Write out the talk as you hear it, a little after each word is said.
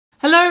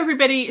Hello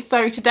everybody,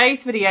 so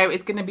today's video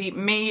is going to be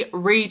me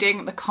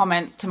reading the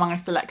comments to my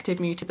selective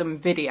mutism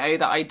video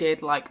that I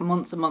did like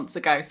months and months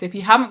ago. So if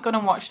you haven't gone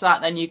and watched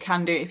that, then you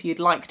can do it if you'd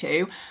like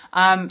to.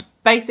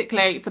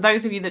 Basically, for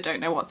those of you that don't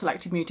know what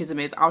selective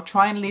mutism is, I'll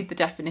try and leave the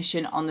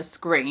definition on the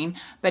screen,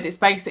 but it's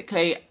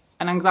basically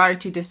an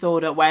anxiety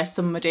disorder where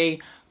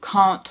somebody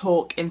can't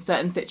talk in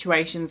certain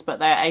situations but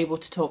they're able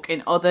to talk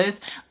in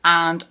others,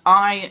 and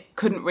I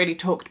couldn't really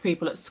talk to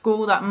people at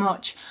school that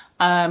much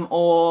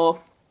or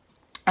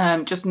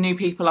just new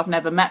people I've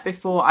never met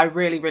before. I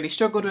really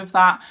struggled with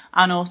that,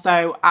 and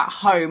also at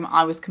home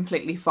I was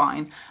completely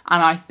fine,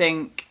 and I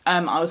think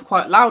I was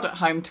quite loud at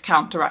home to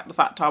counteract the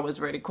fact I was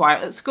really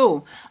quiet at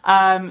school.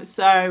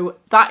 So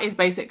that is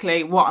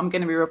basically what I'm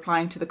going to be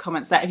replying to the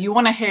comments there. If you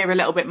want to hear a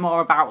little bit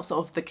more about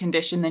sort of the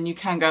condition, then you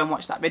can go and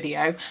watch that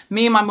video.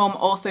 Me and my mum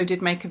also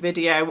did make a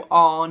video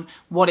on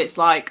what it's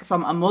like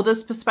from a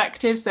mother's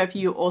perspective, so if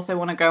you also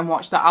want to go and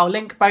watch that, I'll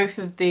link both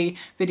of the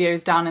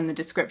videos down in the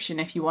description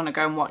if you want to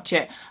go and watch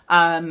it,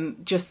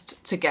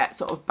 just to get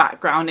sort of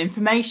background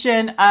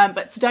information.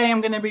 But today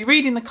I'm going to be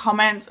reading the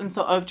comments and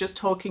sort of just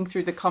talking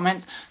through the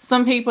comments.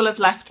 Some people have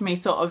left me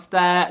sort of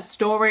their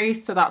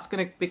stories, so that's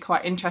going to be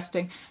quite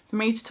interesting for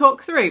me to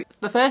talk through.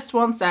 The first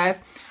one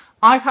says,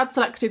 I've had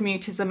selective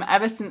mutism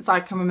ever since I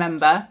can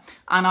remember,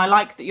 and I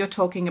like that you're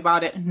talking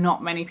about it.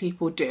 Not many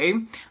people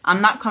do.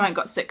 And that comment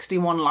got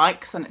 61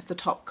 likes, and it's the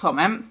top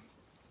comment.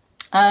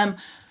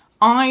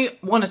 I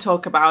want to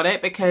talk about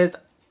it because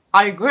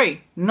I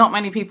agree, not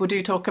many people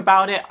do talk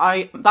about it.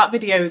 That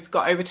video's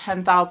got over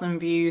 10,000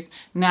 views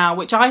now,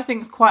 which I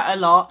think is quite a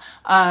lot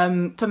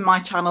for my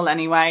channel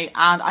anyway,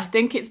 and I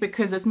think it's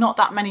because there's not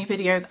that many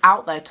videos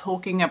out there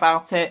talking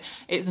about it.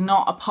 It's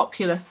not a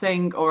popular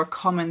thing or a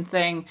common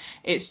thing.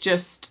 It's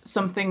just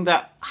something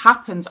that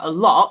happens a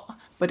lot,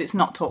 but it's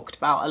not talked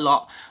about a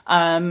lot.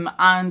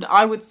 And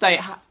I would say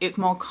it's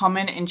more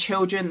common in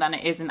children than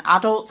it is in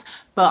adults,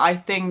 but I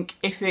think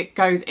if it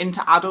goes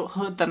into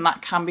adulthood, then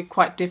that can be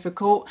quite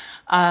difficult.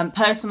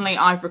 Personally,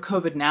 I've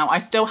recovered now. I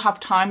still have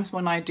times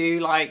when I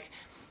do like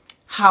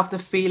have the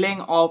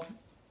feeling of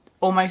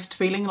almost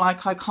feeling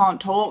like I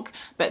can't talk,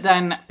 but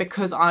then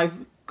because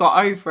I've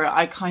got over it,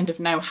 I kind of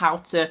know how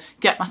to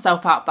get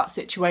myself out of that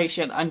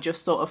situation and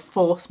just sort of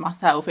force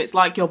myself. It's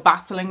like you're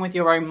battling with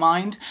your own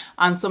mind,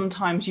 and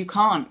sometimes you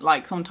can't.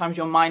 Like sometimes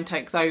your mind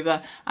takes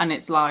over and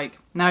it's like,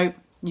 no,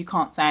 you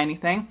can't say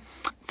anything.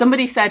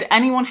 Somebody said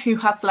anyone who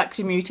has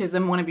selective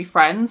mutism want to be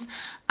friends,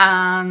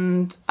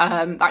 and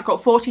that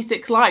got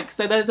 46 likes.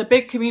 So there's a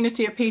big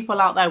community of people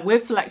out there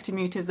with selective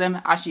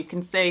mutism, as you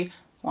can see,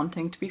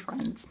 wanting to be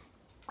friends.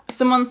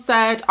 Someone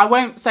said, I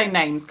won't say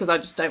names because I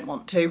just don't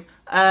want to.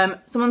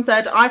 Someone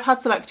said, I've had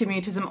selective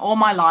mutism all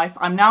my life.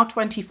 I'm now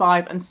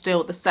 25 and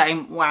still the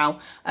same. Wow.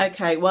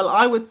 Okay, well,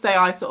 I would say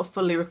I sort of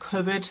fully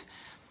recovered.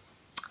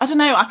 I don't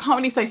know, I can't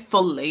really say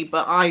fully,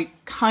 but I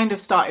kind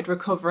of started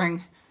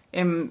recovering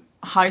in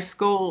high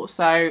school,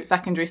 so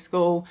secondary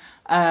school.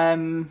 So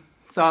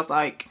I was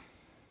like,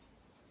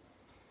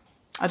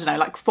 I don't know,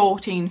 like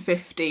 14,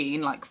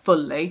 15, like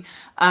fully.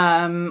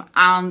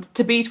 And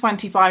to be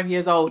 25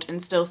 years old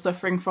and still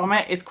suffering from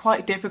it is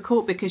quite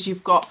difficult because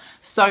you've got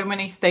so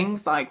many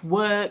things like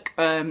work,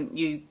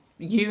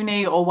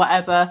 uni or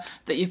whatever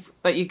that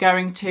you're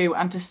going to,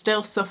 and to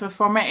still suffer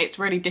from it, it's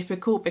really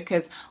difficult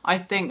because I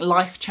think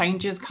life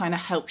changes kind of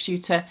helps you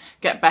to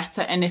get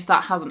better, and if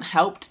that hasn't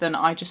helped, then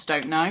I just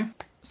don't know.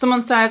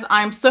 Someone says,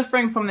 I'm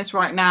suffering from this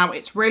right now.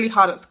 It's really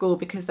hard at school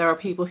because there are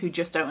people who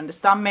just don't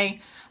understand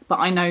me, but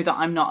I know that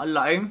I'm not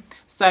alone.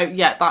 So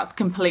yeah, that's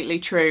completely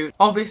true.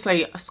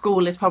 Obviously,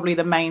 school is probably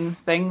the main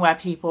thing where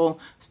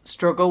people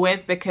struggle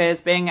with, because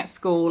being at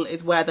school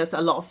is where there's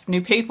a lot of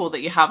new people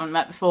that you haven't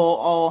met before,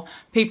 or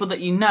people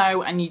that you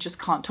know and you just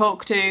can't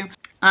talk to.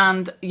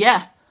 And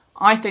yeah,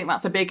 I think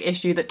that's a big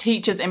issue, that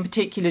teachers in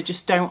particular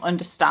just don't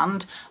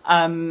understand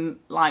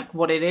like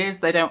what it is.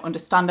 They don't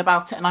understand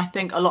about it, and I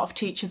think a lot of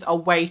teachers are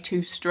way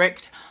too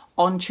strict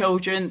on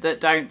children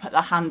that don't put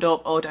their hand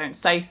up or don't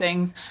say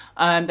things.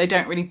 They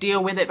don't really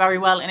deal with it very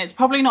well, and it's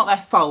probably not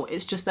their fault,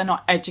 it's just they're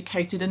not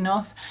educated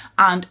enough.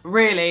 And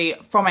really,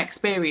 from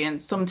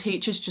experience, some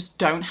teachers just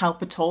don't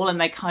help at all, and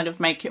they kind of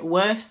make it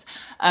worse.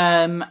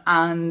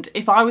 And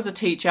if I was a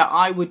teacher,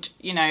 I would,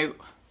 you know,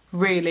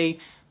 really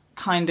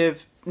kind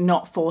of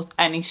not force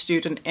any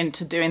student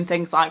into doing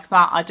things like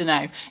that. I don't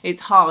know,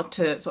 it's hard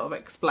to sort of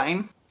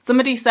explain.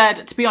 Somebody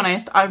said, to be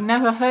honest, I've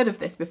never heard of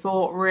this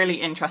before,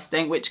 really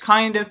interesting, which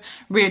kind of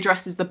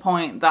readdresses the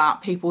point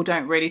that people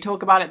don't really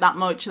talk about it that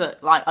much,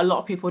 that like a lot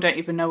of people don't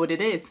even know what it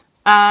is.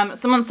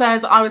 Someone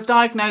says, I was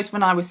diagnosed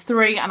when I was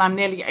 3 and I'm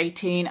nearly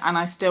 18 and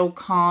I still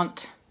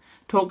can't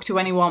talk to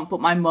anyone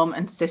but my mum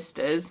and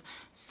sisters.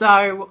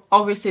 So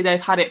obviously they've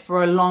had it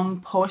for a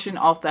long portion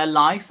of their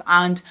life,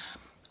 and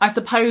I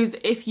suppose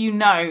if you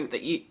know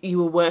that you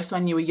were worse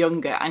when you were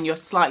younger and you're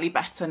slightly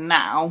better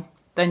now,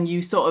 then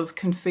you sort of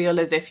can feel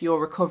as if you're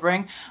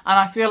recovering. And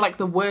I feel like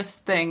the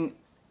worst thing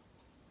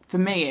for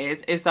me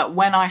is that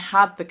when I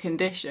had the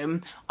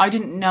condition, I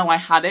didn't know I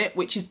had it,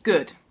 which is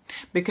good.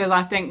 because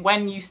I think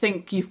when you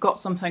think you've got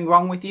something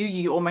wrong with you,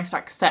 you almost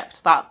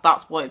accept that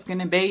that's what it's going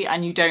to be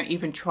and you don't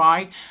even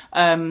try.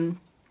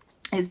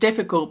 It's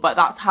difficult, but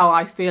that's how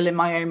I feel in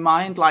my own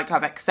mind. Like,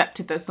 I've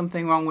accepted there's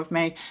something wrong with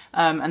me,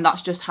 and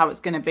that's just how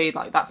it's going to be.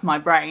 Like, that's my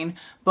brain.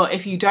 But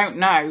if you don't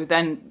know,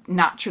 then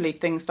naturally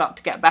things start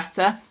to get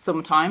better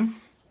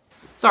sometimes.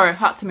 Sorry, I've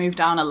had to move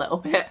down a little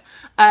bit.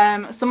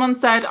 Someone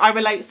said, I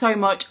relate so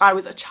much. I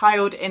was a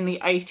child in the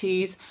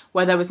 80s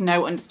where there was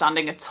no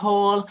understanding at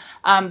all.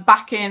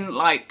 Back in,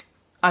 like,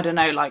 I don't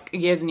know, like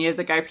years and years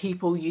ago,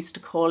 people used to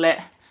call it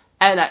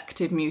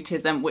elective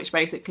mutism, which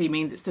basically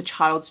means it's the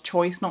child's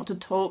choice not to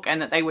talk,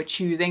 and that they were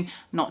choosing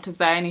not to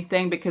say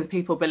anything because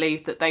people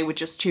believed that they were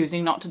just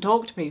choosing not to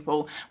talk to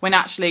people, when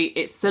actually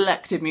it's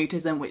selective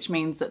mutism, which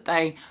means that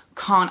they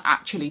can't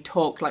actually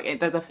talk. Like,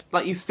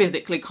 you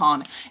physically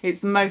can't. It's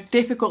the most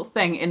difficult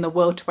thing in the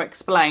world to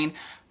explain,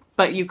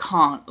 but you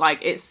can't. Like,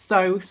 it's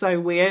so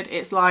weird.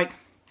 It's like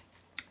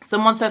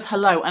someone says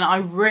hello and I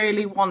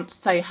really want to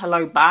say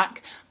hello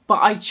back, but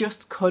I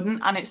just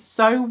couldn't, and it's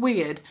so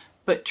weird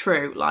but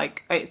true.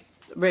 Like, it's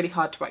really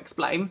hard to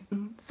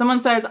explain.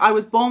 Someone says, I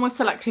was born with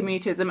selective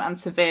mutism and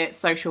severe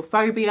social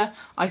phobia.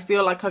 I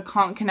feel like I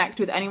can't connect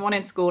with anyone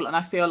in school and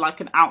I feel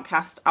like an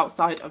outcast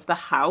outside of the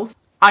house.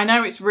 I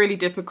know it's really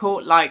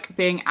difficult, like,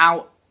 being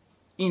out,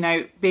 you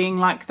know, being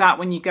like that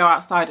when you go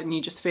outside and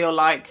you just feel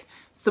like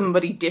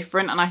somebody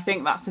different. And I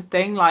think that's the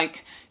thing,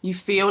 like, you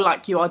feel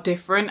like you are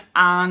different,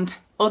 and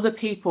other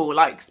people,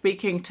 like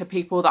speaking to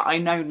people that I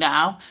know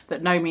now,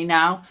 that know me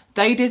now,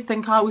 they did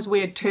think I was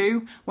weird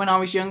too when I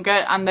was younger,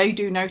 and they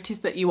do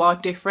notice that you are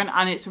different,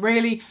 and it's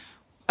really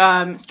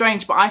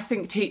strange. But I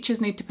think teachers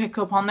need to pick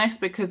up on this,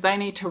 because they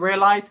need to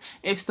realise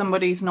if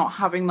somebody's not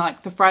having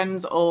like the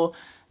friends, or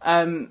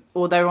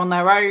they're on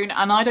their own,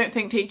 and I don't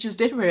think teachers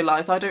did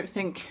realise. I don't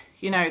think,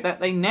 you know, that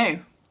they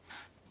knew.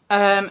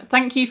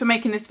 Thank you for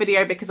making this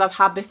video, because I've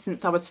had this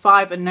since I was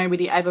 5 and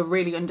nobody ever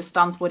really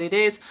understands what it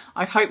is.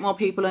 I hope more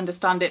people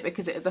understand it,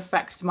 because it has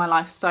affected my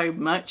life so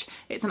much.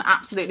 It's an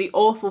absolutely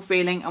awful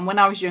feeling, and when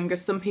I was younger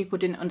some people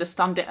didn't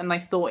understand it and they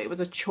thought it was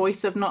a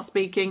choice of not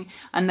speaking,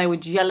 and they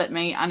would yell at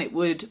me and it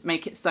would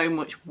make it so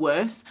much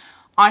worse.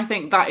 I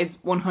think that is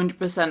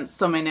 100%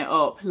 summing it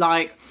up.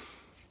 Like,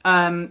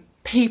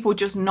 people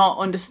just not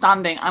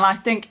understanding, and I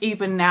think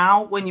even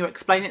now when you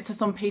explain it to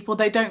some people,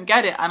 they don't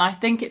get it. And I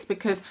think it's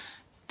because,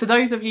 for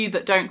those of you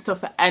that don't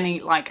suffer any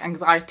like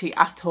anxiety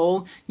at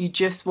all, you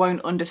just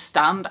won't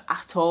understand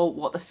at all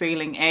what the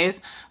feeling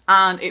is.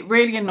 And it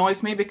really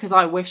annoys me, because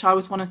I wish I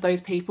was one of those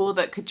people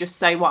that could just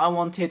say what I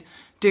wanted,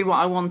 do what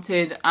I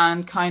wanted,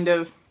 and kind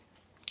of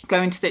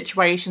go into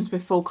situations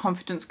with full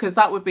confidence, because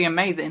that would be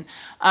amazing.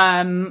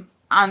 And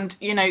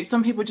you know,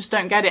 some people just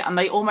don't get it, and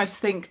they almost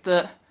think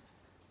that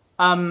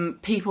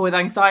people with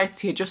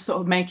anxiety are just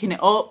sort of making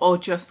it up, or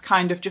just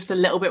kind of just a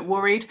little bit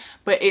worried,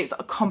 but it's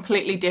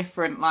completely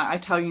different. Like, I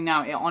tell you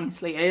now, it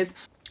honestly is.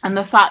 And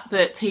the fact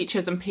that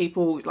teachers and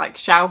people like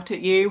shout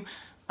at you,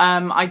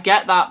 I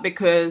get that,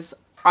 because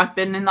I've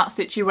been in that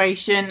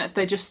situation.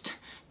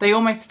 They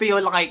almost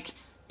feel like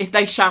if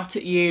they shout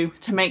at you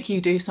to make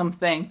you do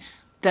something,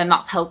 then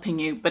that's helping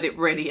you, but it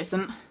really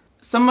isn't.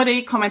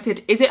 Somebody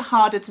commented, is it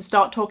harder to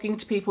start talking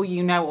to people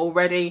you know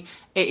already?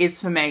 It is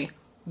for me.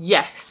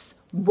 Yes.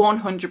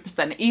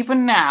 100%.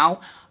 Even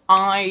now,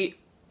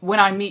 when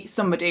I meet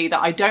somebody that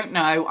I don't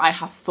know, I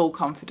have full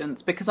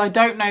confidence, because I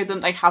don't know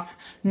them. They have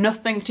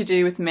nothing to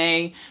do with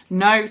me,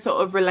 no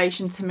sort of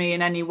relation to me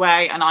in any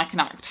way, and I can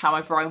act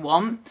however I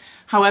want.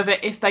 However,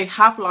 if they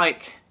have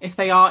like, if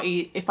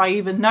I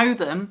even know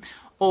them,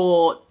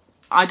 or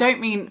I don't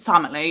mean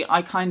family,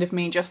 I kind of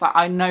mean just like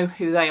I know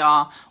who they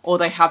are, or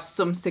they have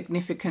some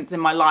significance in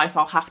my life,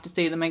 I'll have to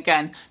see them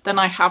again, then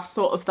I have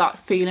sort of that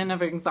feeling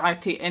of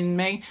anxiety in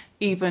me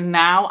even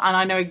now, and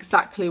I know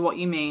exactly what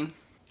you mean.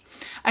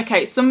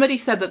 Okay, somebody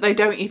said that they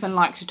don't even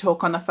like to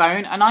talk on the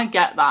phone, and I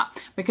get that,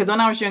 because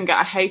when I was younger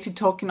I hated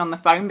talking on the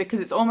phone,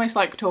 because it's almost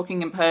like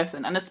talking in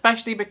person, and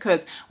especially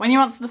because when you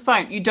answer the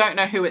phone you don't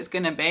know who it's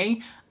going to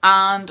be.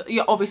 And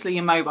obviously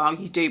your mobile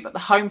you do, but the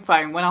home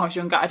phone, when I was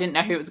younger I didn't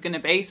know who it was going to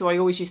be, so I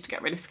always used to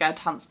get really scared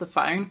to answer the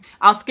phone.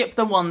 I'll skip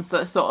the ones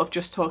that are sort of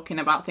just talking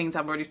about things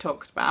I've already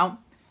talked about.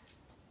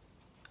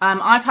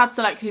 I've had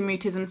selective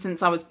mutism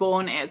since I was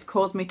born. It has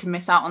caused me to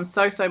miss out on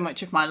so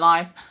much of my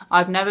life.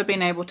 I've never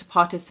been able to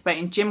participate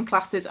in gym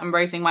classes, and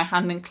raising my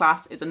hand in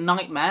class is a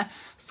nightmare.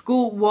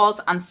 School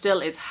was and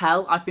still is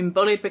hell. I've been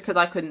bullied because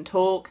I couldn't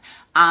talk,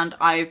 and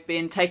I've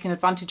been taken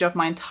advantage of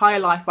my entire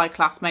life by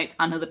classmates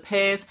and other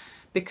peers.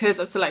 Because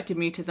of selective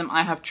mutism,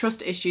 I have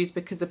trust issues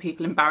because of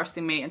people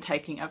embarrassing me and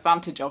taking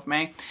advantage of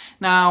me.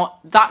 Now,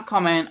 that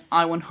comment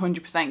I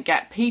 100%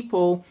 get.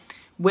 People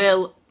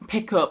will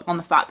pick up on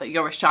the fact that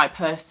you're a shy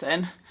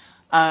person,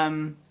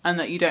 and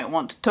that you don't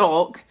want to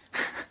talk.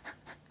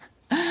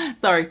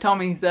 Sorry,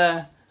 Tommy's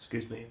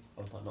excuse me,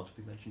 I would like not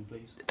to be mentioned,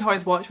 please.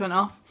 Tommy's watch went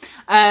off.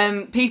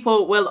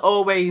 People will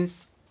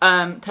always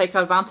take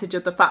advantage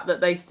of the fact that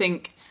they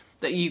think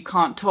that you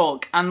can't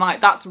talk, and like,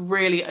 that's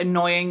really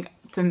annoying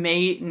for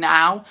me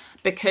now,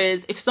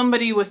 because if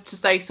somebody was to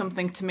say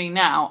something to me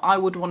now, I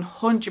would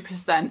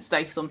 100%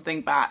 say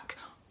something back,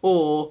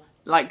 or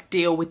like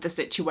deal with the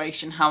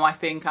situation how I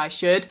think I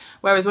should.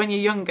 Whereas when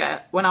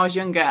I was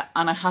younger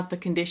and I had the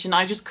condition,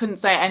 I just couldn't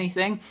say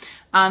anything,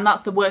 and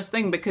that's the worst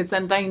thing, because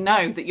then they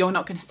know that you're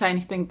not going to say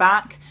anything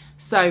back,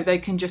 so they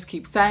can just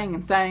keep saying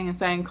and saying and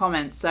saying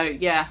comments. So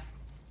yeah.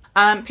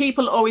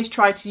 People always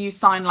try to use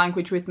sign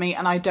language with me,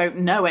 and I don't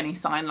know any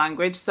sign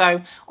language,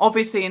 so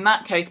obviously in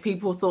that case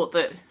people thought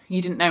that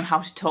you didn't know how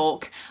to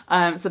talk,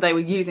 so they were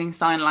using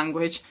sign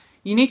language.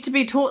 You need to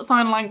be taught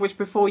sign language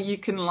before you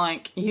can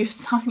like use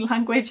sign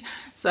language,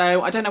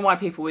 so I don't know why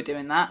people were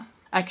doing that.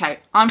 Okay,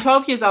 I'm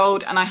 12 years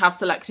old and I have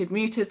selective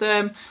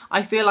mutism.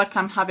 I feel like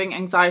I'm having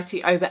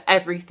anxiety over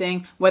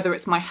everything, whether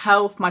it's my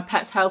health, my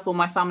pet's health, or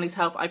my family's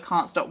health. I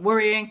can't stop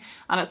worrying.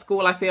 And at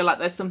school I feel like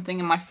there's something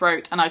in my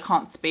throat and I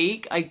can't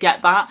speak. I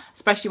get that,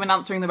 especially when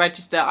answering the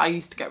register. I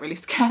used to get really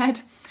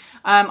scared.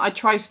 I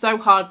try so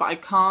hard but I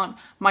can't.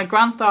 My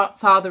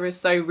grandfather is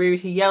so rude.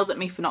 He yells at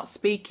me for not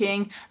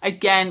speaking.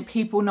 Again,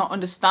 people not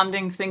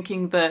understanding,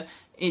 thinking that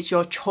it's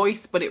your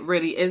choice, but it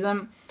really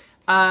isn't.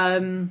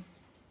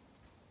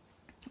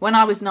 When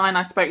I was 9,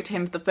 I spoke to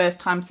him for the first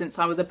time since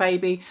I was a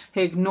baby.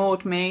 He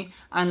ignored me,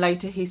 and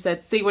later he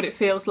said, "See what it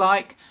feels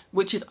like,"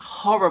 which is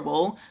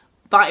horrible.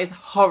 That is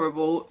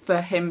horrible for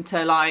him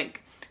to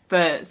like,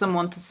 for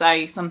someone to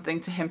say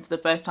something to him for the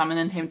first time and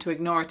then him to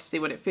ignore it to see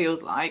what it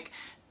feels like.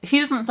 He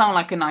doesn't sound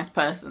like a nice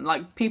person.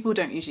 Like, people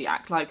don't usually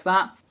act like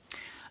that.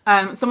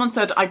 Someone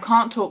said, I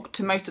can't talk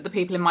to most of the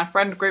people in my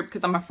friend group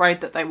because I'm afraid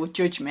that they will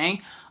judge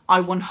me. I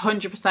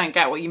 100%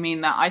 get what you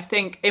mean there. I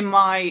think in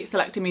my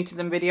selective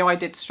mutism video I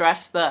did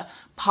stress that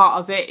part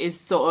of it is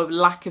sort of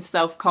lack of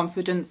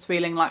self-confidence,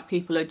 feeling like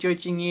people are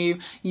judging you.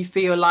 You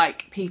feel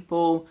like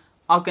people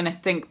are going to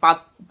think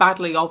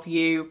badly of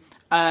you,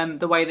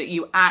 the way that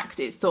you act.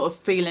 It's sort of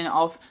feeling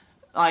of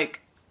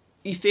like,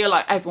 you feel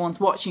like everyone's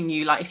watching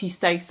you, like if you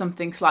say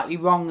something slightly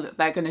wrong that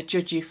they're going to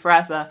judge you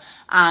forever.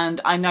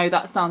 And I know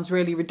that sounds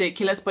really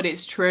ridiculous, but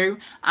it's true,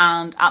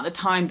 and at the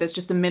time there's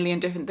just a million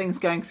different things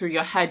going through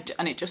your head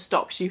and it just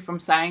stops you from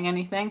saying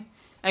anything.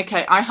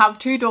 Okay, I have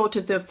 2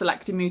 daughters who have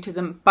selective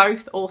mutism.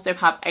 Both also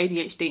have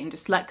ADHD and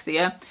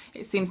dyslexia.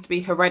 It seems to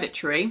be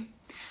hereditary.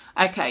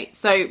 Okay,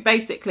 so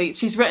basically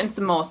she's written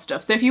some more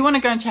stuff, so if you want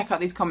to go and check out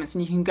these comments,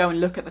 and you can go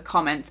and look at the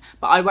comments,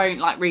 but I won't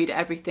like read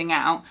everything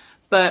out.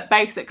 But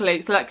basically,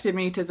 selective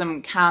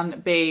mutism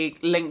can be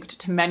linked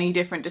to many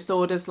different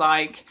disorders,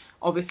 like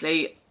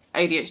obviously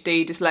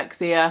ADHD,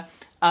 dyslexia,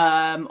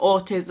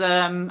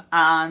 autism,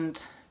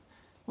 and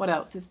what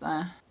else is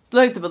there?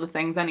 Loads of other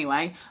things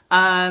anyway.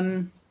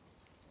 And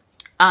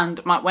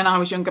when I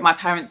was younger, my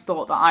parents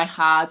thought that I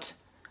had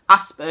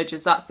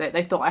Asperger's, that's it.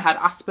 They thought I had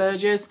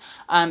Asperger's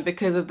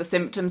because of the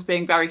symptoms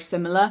being very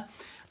similar.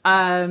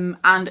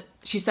 And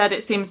she said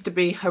it seems to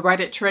be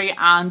hereditary,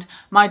 and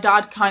my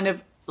dad kind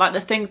of, like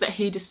the things that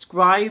he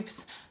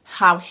describes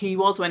how he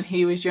was when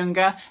he was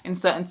younger in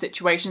certain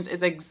situations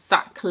is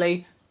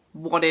exactly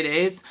what it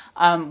is,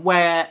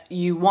 where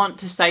you want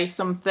to say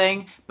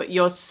something but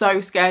you're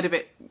so scared of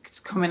it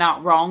coming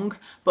out wrong,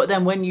 but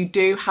then when you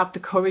do have the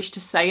courage to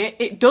say it,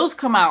 it does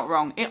come out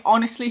wrong. It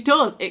honestly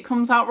does. It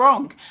comes out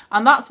wrong,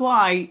 and that's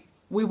why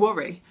we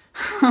worry.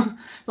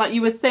 Like,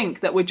 you would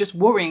think that we're just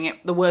worrying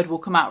the word will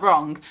come out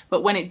wrong,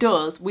 but when it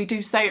does, we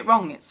do say it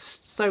wrong.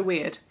 It's so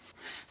weird.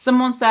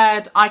 Someone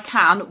said, I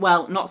can,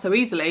 well, not so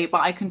easily,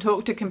 but I can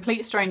talk to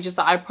complete strangers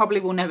that I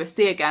probably will never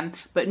see again,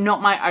 but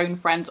not my own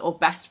friends or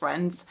best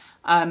friends,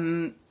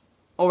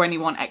 or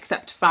anyone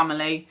except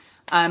family.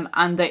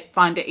 And they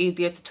find it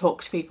easier to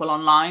talk to people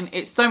online.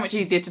 It's so much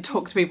easier to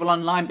talk to people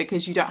online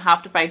because you don't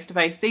have to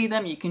face-to-face see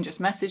them. You can just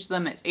message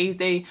them. It's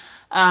easy.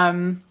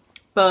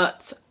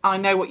 But I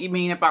know what you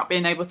mean about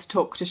being able to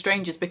talk to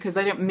strangers, because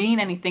they don't mean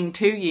anything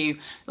to you.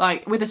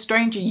 Like, with a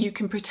stranger, you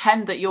can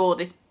pretend that you're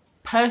this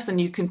person,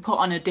 you can put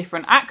on a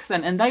different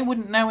accent and they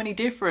wouldn't know any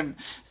different.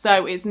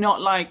 So it's not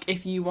like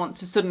if you want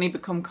to suddenly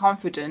become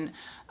confident,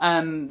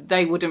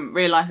 they wouldn't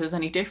realise there's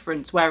any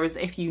difference. Whereas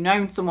if you've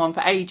known someone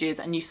for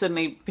ages and you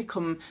suddenly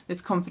become this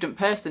confident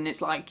person,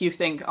 it's like you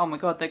think, oh my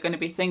god, they're going to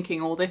be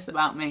thinking all this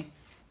about me.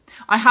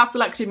 I have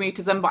selective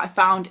mutism, but I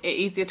found it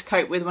easier to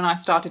cope with when I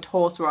started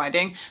horse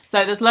riding.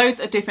 So there's loads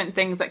of different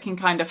things that can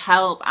kind of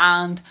help,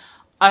 and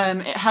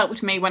it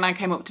helped me when I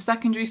came up to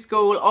secondary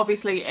school.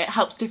 Obviously it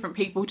helps different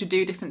people to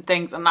do different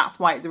things, and that's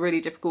why it's really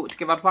difficult to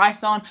give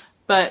advice on.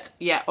 But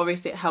yeah,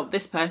 obviously it helped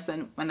this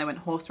person when they went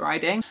horse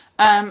riding.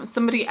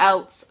 Somebody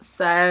else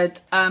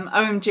said,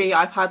 OMG,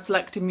 I've had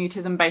selective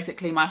mutism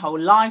basically my whole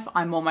life.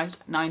 I'm almost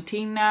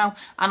 19 now,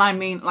 and I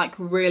mean like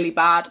really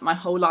bad. My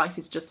whole life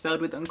is just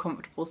filled with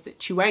uncomfortable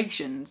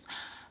situations.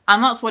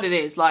 And that's what it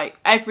is. Like,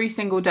 every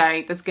single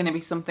day there's going to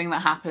be something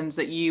that happens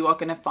that you are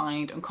going to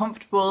find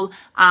uncomfortable,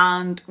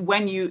 and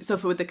when you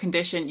suffer with the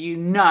condition, you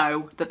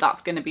know that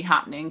that's going to be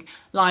happening.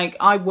 Like,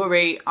 I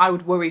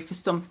would worry for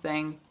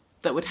something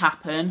that would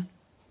happen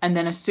And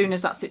then as soon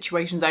as that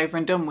situation's over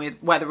and done with,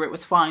 whether it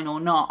was fine or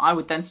not, I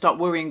would then stop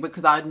worrying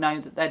because I'd know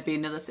that there'd be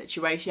another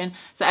situation.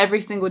 So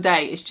every single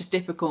day is just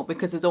difficult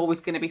because there's always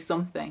going to be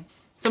something.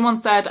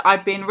 Someone said,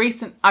 I've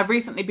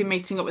recently been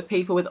meeting up with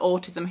people with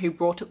autism who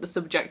brought up the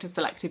subject of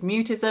selective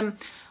mutism.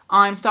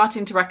 I'm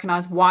starting to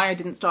recognise why I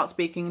didn't start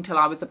speaking until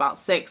I was about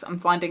 6. I'm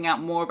finding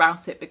out more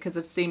about it because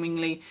of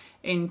seemingly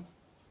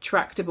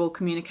intractable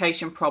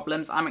communication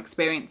problems I'm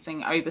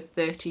experiencing over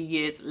 30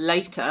 years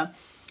later.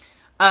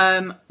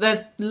 There's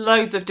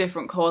loads of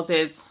different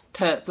causes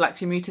to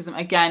selective mutism.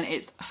 Again,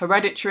 it's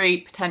hereditary,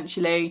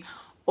 potentially,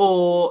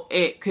 or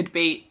it could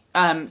be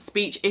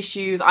speech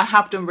issues. I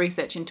have done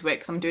research into it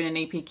because I'm doing an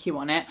EPQ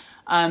on it.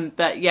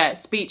 But yeah,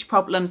 speech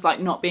problems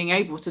like not being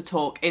able to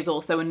talk is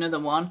also another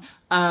one.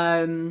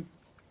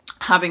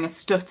 Having a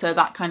stutter,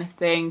 that kind of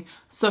thing.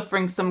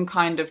 Suffering some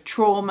kind of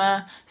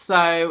trauma.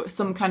 So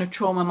some kind of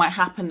trauma might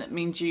happen that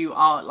means you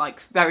are like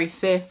very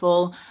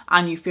fearful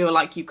and you feel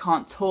like you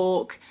can't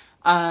talk.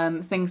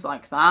 Things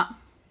like that.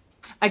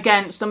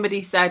 Again,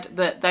 somebody said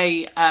that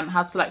they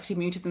had selective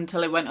mutism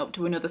until they went up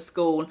to another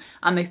school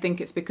and they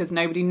think it's because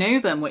nobody knew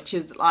them, which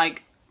is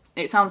like,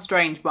 it sounds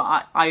strange,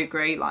 but I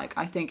agree. Like,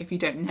 I think if you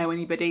don't know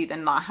anybody,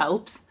 then that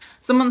helps.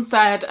 Someone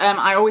said,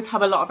 I always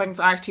have a lot of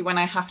anxiety when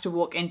I have to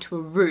walk into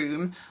a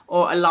room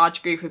or a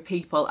large group of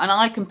people. And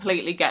I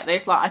completely get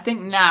this. Like, I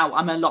think now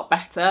I'm a lot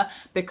better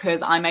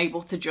because I'm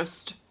able to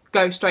just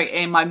go straight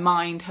in. My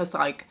mind has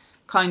like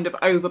kind of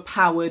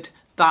overpowered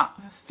that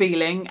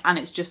feeling and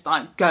it's just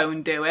like go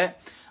and do it.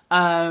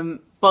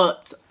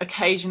 But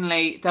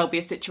occasionally there'll be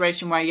a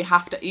situation where you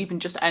have to even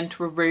just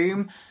enter a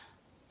room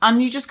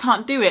and you just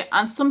can't do it.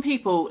 And some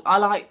people are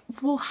like,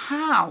 well,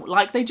 how?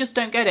 Like, they just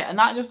don't get it. And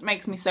that just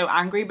makes me so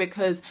angry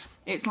because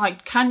it's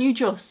like, can you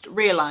just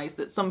realise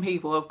that some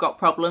people have got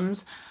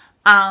problems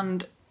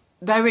and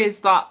there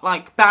is that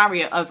like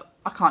barrier of,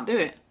 I can't do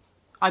it.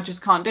 I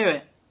just can't do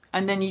it.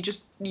 And then you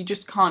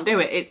just can't do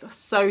it. It's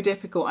so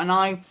difficult. And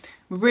I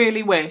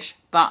really wish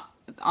that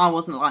I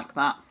wasn't like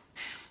that.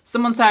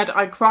 Someone said,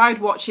 I cried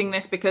watching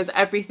this because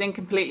everything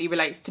completely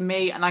relates to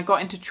me and I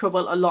got into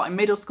trouble a lot in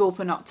middle school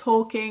for not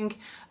talking.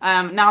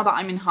 Now that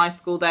I'm in high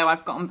school though,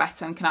 I've gotten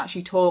better and can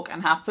actually talk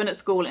and have fun at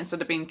school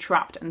instead of being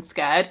trapped and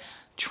scared.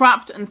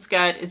 Trapped and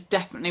scared is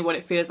definitely what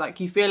it feels like.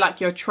 You feel like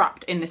you're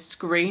trapped in this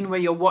screen where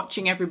you're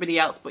watching everybody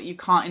else but you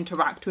can't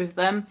interact with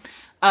them.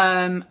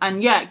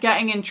 And yeah,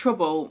 getting in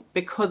trouble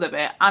because of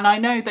it. And I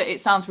know that it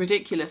sounds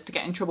ridiculous to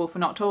get in trouble for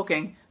not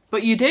talking,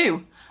 but you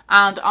do.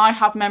 And I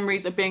have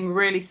memories of being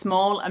really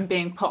small and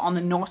being put on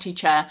the naughty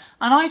chair.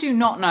 And I do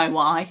not know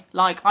why.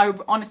 Like, I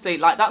honestly,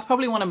 like, that's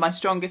probably one of my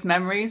strongest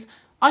memories.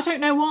 I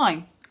don't know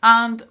why.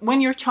 And when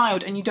you're a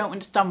child and you don't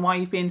understand why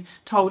you've been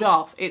told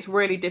off, it's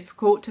really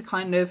difficult to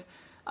kind of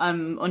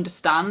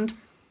understand.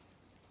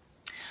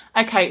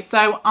 Okay,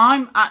 so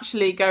I'm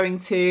actually going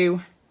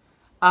to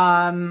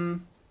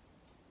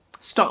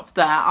stop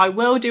there. I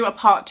will do a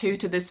part 2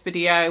 to this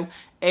video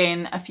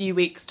in a few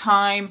weeks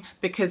time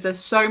because there's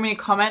so many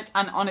comments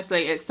and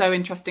honestly it's so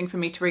interesting for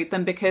me to read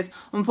them because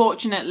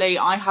unfortunately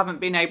I haven't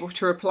been able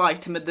to reply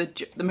to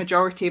the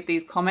majority of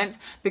these comments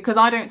because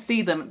I don't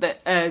see them.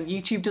 That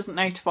YouTube doesn't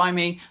notify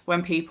me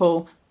when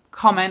people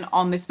comment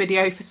on this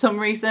video for some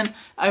reason,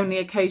 only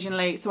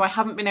occasionally, so I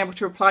haven't been able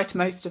to reply to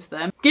most of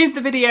them. Give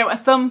the video a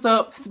thumbs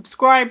up,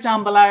 subscribe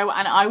down below,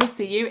 and I will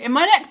see you in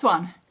my next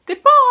one.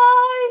 Goodbye!